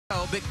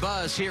Oh, big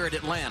buzz here at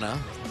Atlanta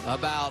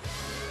about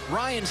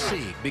Ryan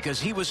Sieg, because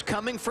he was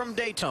coming from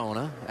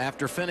Daytona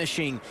after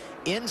finishing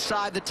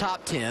inside the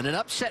top 10, an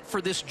upset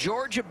for this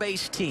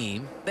Georgia-based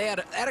team. They had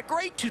a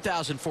great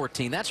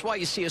 2014. That's why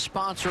you see a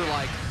sponsor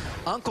like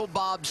Uncle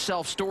Bob's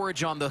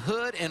Self-Storage on the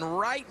hood, and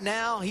right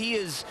now he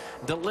is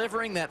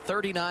delivering that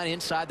 39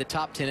 inside the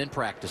top 10 in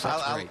practice.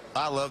 That's great.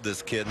 I love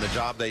this kid and the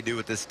job they do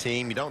with this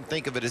team. You don't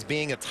think of it as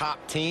being a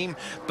top team,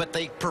 but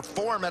they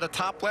perform at a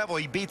top level.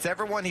 He beats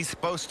everyone he's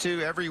supposed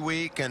to every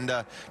week, and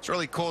it's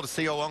really cool to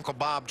see old Uncle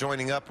Bob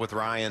joining up with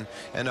Ryan.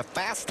 And a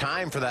fast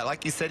time for that.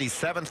 Like you said, he's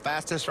 7th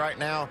fastest right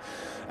now.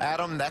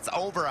 Adam, that's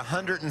over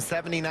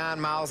 179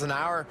 miles an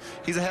hour.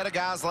 He's ahead of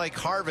guys like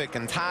Harvick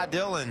and Ty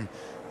Dillon,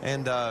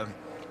 and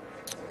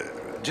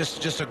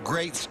just a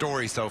great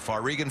story so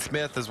far. Regan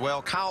Smith as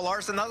well. Kyle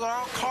Larson. Those are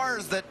all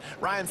cars that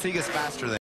Ryan Sieg is faster than.